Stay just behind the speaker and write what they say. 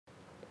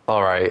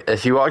Alright,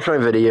 if you watch my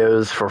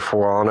videos for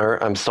For Honor,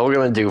 I'm still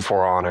gonna do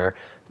For Honor.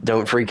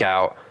 Don't freak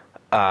out.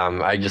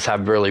 I just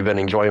have really been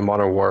enjoying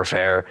Modern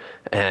Warfare,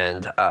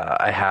 and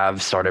I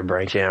have started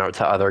branching out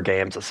to other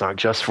games. It's not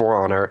just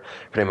For Honor.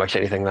 Pretty much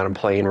anything that I'm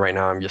playing right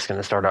now, I'm just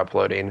gonna start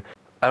uploading.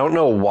 I don't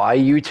know why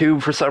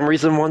YouTube, for some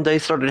reason, one day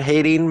started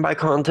hating my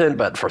content,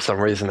 but for some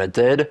reason it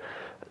did.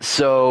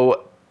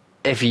 So,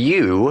 if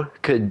you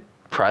could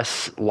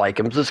press like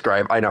and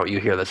subscribe. I know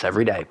you hear this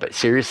every day, but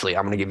seriously,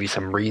 I'm going to give you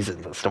some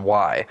reasons as to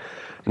why.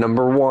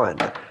 Number one,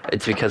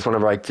 it's because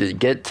whenever I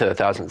get to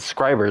 1,000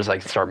 subscribers, I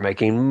can start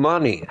making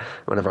money.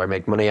 Whenever I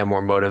make money, I have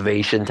more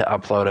motivation to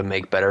upload and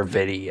make better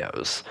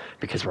videos.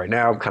 Because right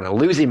now, I'm kind of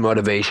losing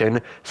motivation,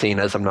 seeing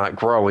as I'm not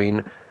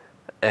growing,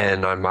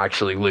 and I'm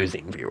actually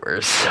losing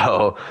viewers.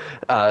 So,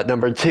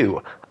 number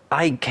two,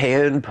 I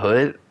can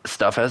put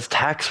stuff as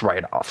tax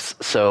write-offs,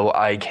 so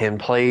I can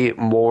play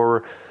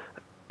more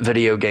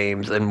video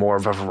games and more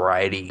of a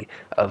variety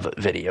of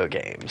video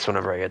games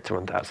whenever I get to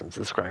 1,000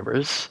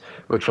 subscribers,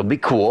 which will be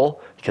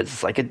cool because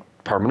it's like a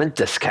permanent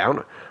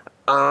discount.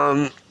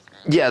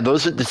 Yeah,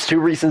 those are the two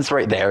reasons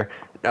right there.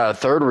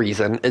 Third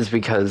reason is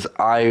because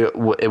it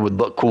would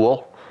look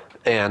cool,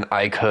 and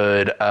I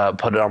could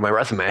put it on my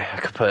resume.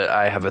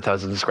 I have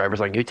 1,000 subscribers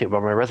on YouTube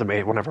on my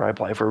resume whenever I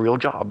apply for real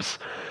jobs,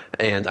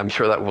 and I'm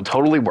sure that will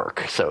totally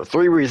work. So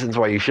 3 reasons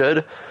why you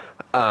should.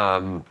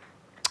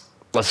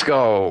 Let's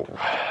go.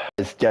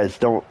 Guys,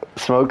 don't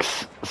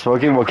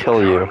smoking will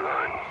kill you.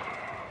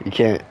 You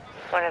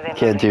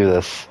can't do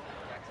this.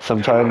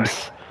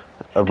 Sometimes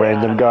a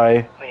random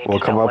guy will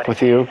come up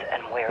with you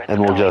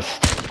and will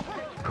just...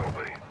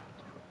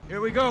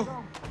 Here we go.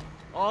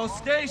 All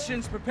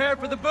stations prepare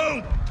for the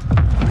boom.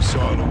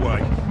 Missile on the way.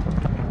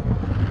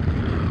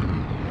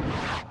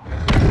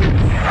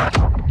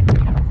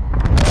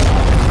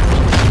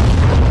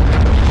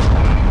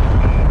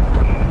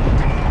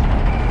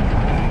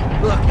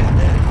 Look at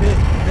that big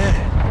man.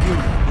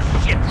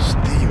 Shit.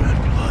 Steven,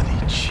 bloody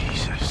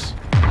Jesus.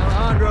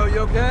 Alejandro, you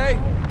okay?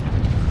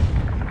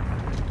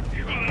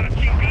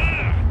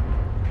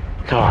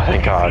 Oh,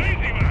 thank God.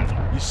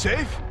 You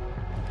safe?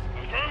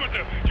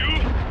 Affirmative.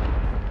 You?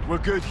 We're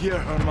good here,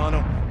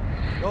 hermano.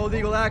 Gold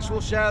Eagle Actual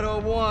Shadow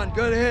 1.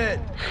 Good hit.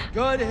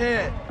 Good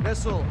hit.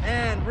 Missile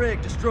and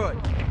rig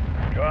destroyed.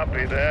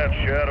 Copy that,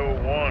 Shadow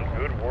 1.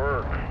 Good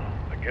work.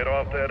 Now get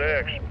off that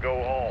X and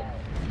go home.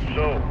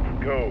 So,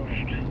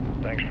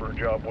 Ghost, thanks for a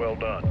job well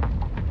done.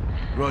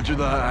 Roger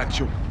that,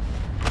 Actual.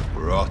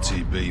 We're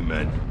RTB,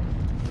 men.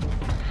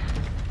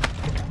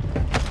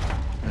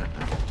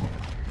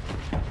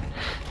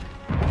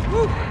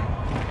 Woo.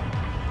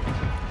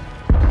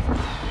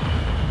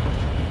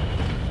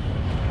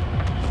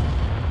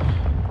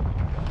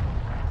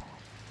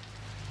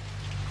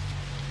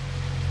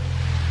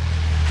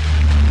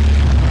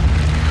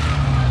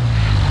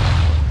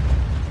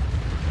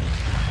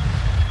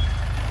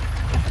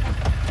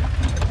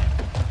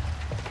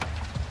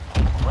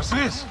 What's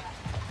this?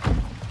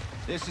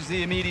 This is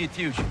the immediate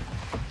future.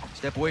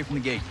 Step away from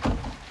the gate.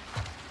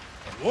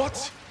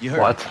 What? You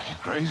heard. What? You're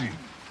crazy.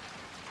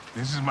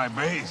 This is my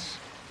base.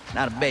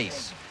 Not a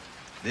base.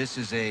 This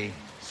is a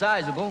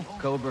sizable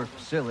covert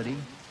facility,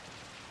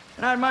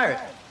 and I admire it.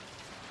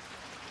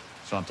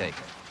 So I'm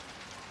taking.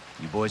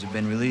 You boys have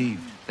been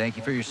relieved. Thank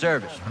you for your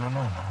service. No.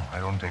 I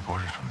don't take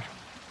orders from you.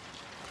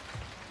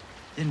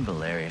 Didn't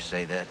Valeria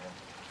say that?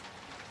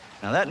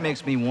 Now that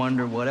makes me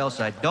wonder what else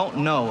I don't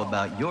know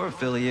about your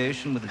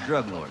affiliation with the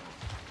drug lord.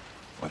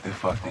 What the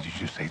fuck did you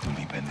just say to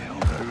me,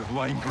 pendejo?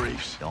 Line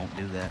briefs. Don't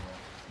do that.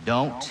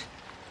 Don't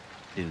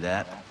do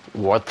that.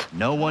 What?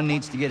 No one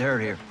needs to get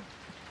hurt here.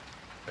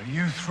 Are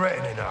you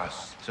threatening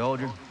us?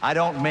 Soldier, I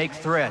don't make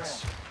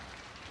threats.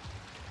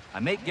 I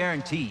make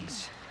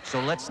guarantees. So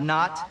let's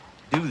not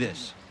do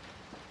this.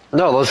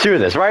 No, let's do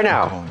this right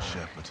now. Come on,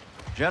 Shepard.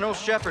 General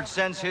Shepard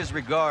sends his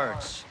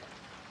regards.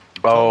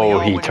 Oh, Told me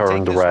he y'all would take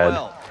turned this red.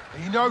 well.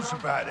 He knows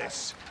about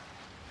this.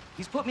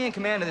 He's put me in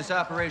command of this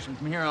operation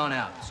from here on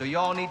out. So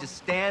y'all need to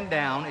stand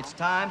down. It's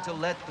time to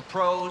let the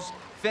pros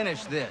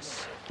finish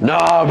this.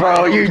 Nah,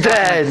 bro, you This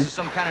dead. is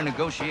some kind of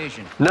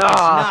negotiation. Nah. It's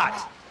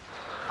not.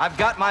 I've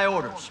got my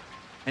orders.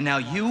 And now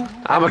you...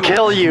 I'ma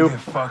kill you. Who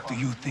the fuck do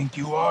you think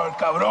you are,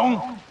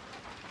 cabron?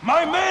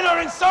 My men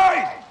are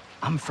inside!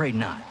 I'm afraid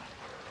not.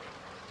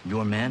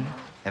 Your men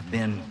have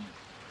been...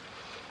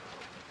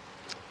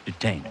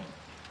 detained.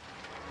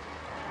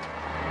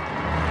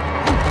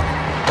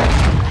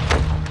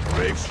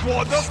 Graves,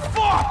 what the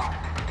fuck?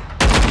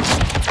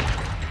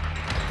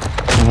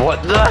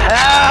 What the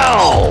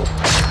hell?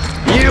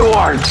 You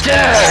are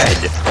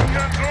dead!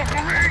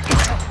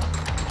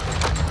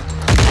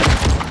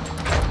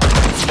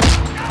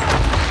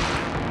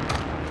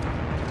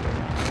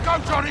 Go,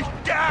 Johnny!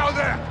 Get out of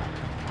there!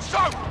 So,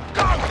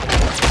 go!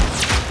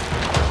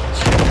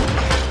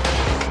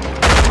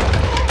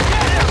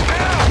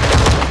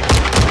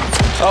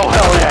 Oh,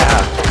 hell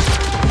yeah!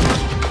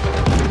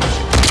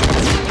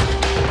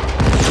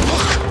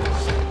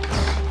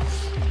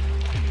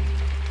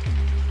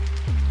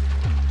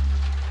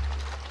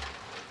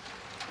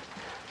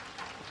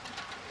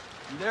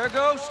 You there,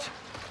 Ghost?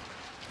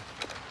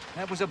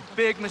 That was a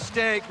big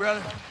mistake,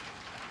 brother.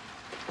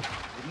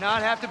 Did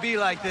not have to be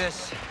like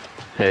this.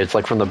 Hey, it's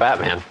like from the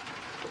Batman.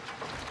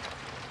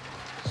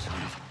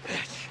 Son of a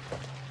bitch.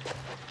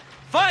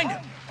 Find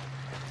him!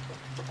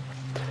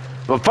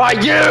 But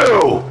find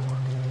you!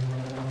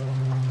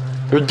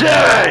 You're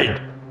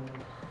dead!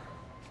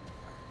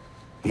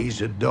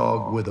 He's a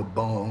dog with a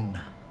bone.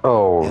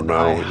 Oh And no,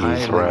 I he's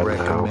highly red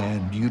now.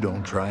 recommend you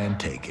don't try and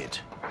take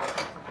it.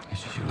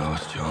 This is your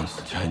last chance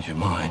to change your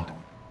mind.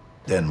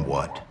 Then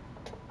what?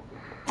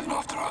 Then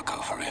after I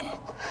go for him,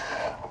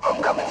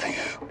 I'm coming for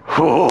you.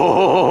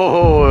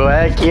 Oh,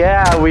 heck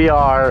yeah, we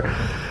are.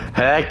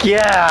 Heck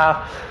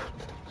yeah.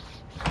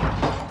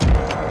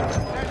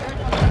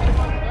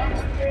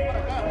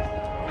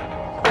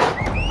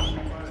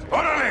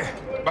 Orderly!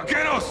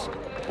 Vaqueros!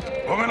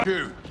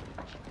 Woman,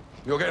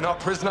 you're getting up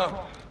prisoner.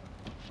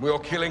 We're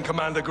killing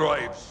Commander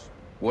Graves.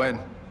 When?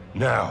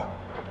 Now.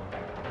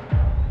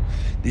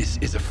 This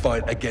is a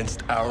fight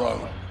against our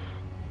own.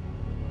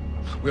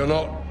 We are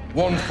not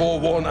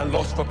 1-4-1 and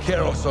lost for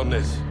Keros on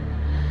this.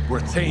 We're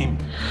a team.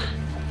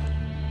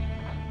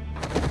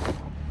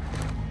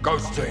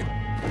 Ghost team.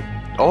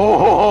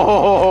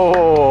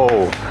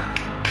 Oh!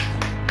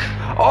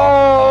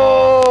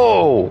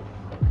 Oh!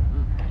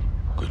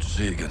 Good to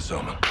see you again,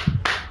 Simon.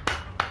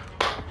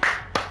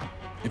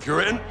 If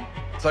you're in,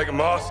 take a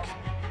mask.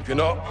 If you're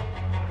not,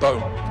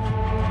 don't.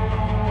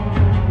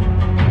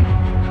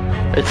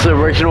 It's the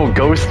original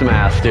Ghost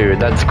mask, dude.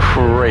 That's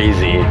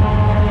crazy.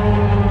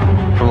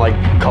 From like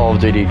Call of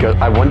Duty.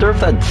 I wonder if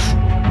that's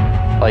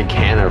like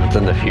canon, if it's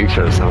in the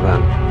future or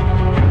something.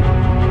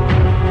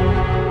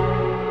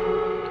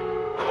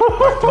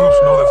 My troops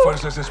know the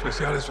Fuerzas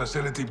Especiales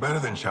facility better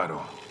than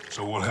Shadow,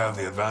 so we'll have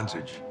the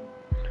advantage.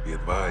 Be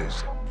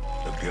advised,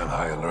 they'll be on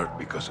high alert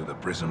because of the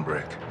prison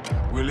break.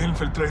 We'll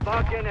infiltrate.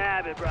 Fucking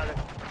have it, brother.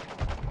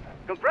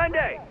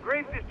 Comprende?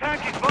 Graves'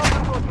 tank is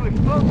vulnerable to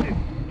explosives.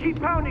 Keep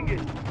pounding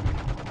it.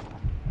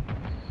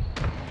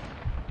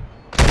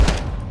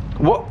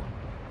 What?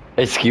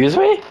 Excuse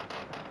me?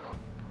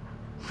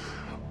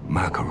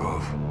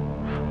 Makarov.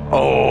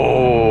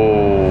 Oh.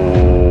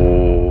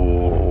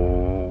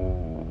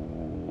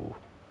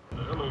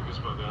 Дамы и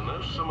господа,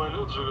 наш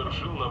самолет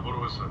завершил набор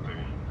высоты.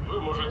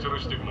 Вы можете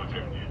расстегнуть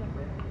ремни.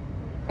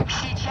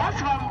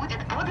 Сейчас вам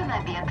будет подан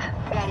обед.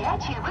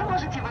 Горячее вы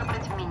можете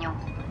выбрать в меню.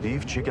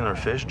 Beef, chicken, or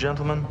fish,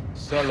 gentlemen?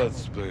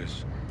 Salads,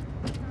 please.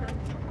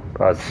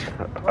 That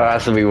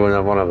has to be one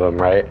of them,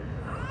 right?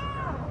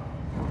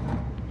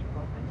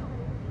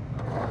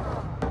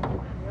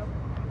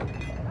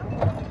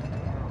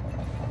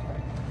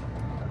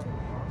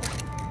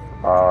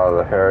 Oh,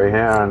 the hairy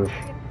hands.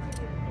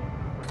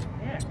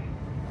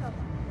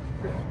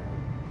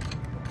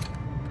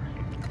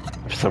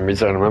 For some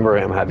reason, I remember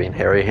him having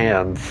hairy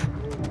hands.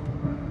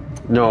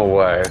 No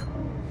way.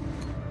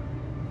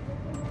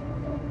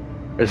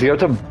 Does he have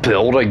to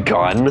build a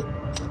gun?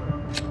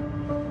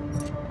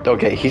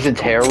 Okay, he's a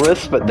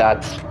terrorist, but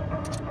that's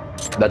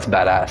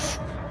badass.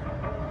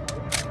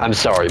 I'm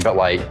sorry, but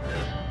like,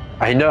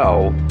 I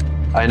know,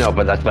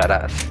 but that's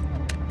badass.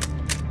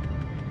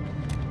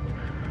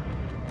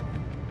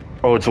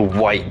 Oh, it's a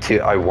white too.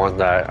 I want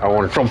that. I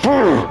want it from.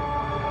 Oh,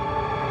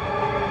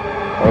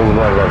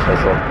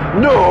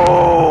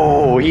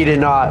 no, he did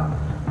not.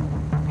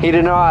 He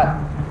did not.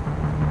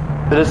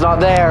 It is not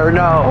there.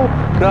 No,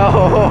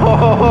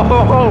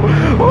 no.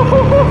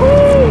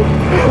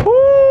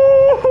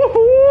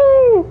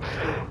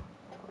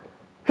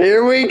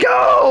 Here we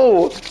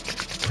go.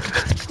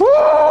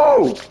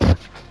 Woo!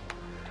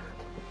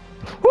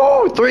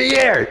 Woo! 3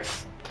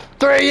 years.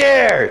 3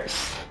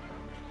 years.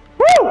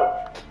 Woo!